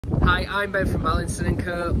Hi, I'm Ben from Mallinson &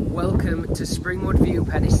 Co. Welcome to Springwood View,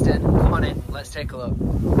 Penistone. Come on in, let's take a look.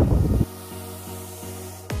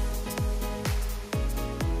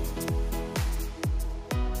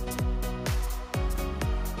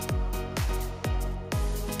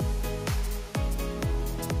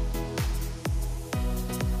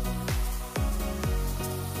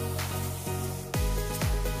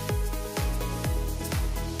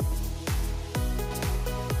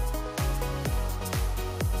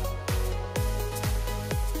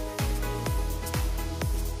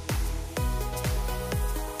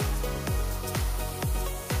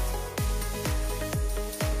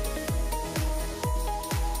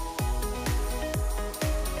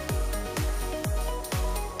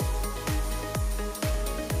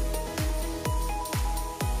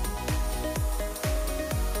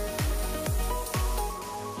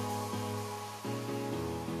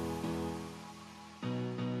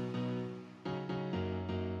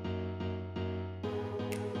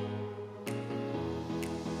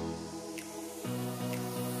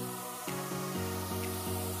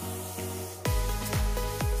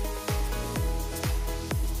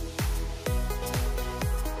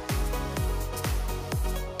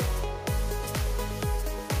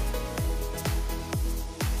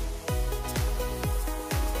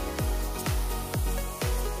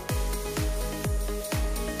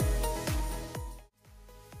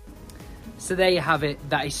 So there you have it,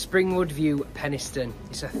 that is Springwood View, Penistone.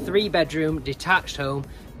 It's a 3-bedroom detached home,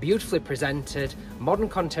 beautifully presented, modern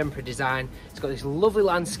contemporary design. It's got this lovely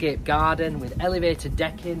landscape garden with elevated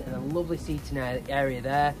decking and a lovely seating area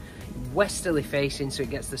there. Westerly facing, so it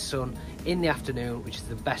gets the sun in the afternoon, which is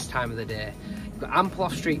the best time of the day. You've got ample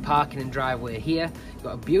off-street parking and driveway here. You've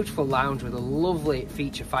got a beautiful lounge with a lovely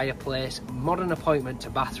feature fireplace, modern appointment to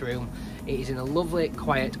bathroom. It is in a lovely,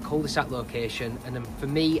 quiet, cul-de-sac location, and then for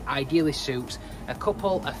me, ideally suits a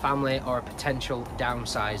couple, a family, or a potential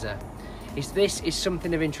downsizer. If this is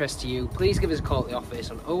something of interest to you, please give us a call at the office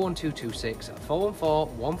on 01226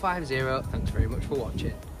 414 150. Thanks very much for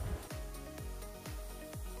watching.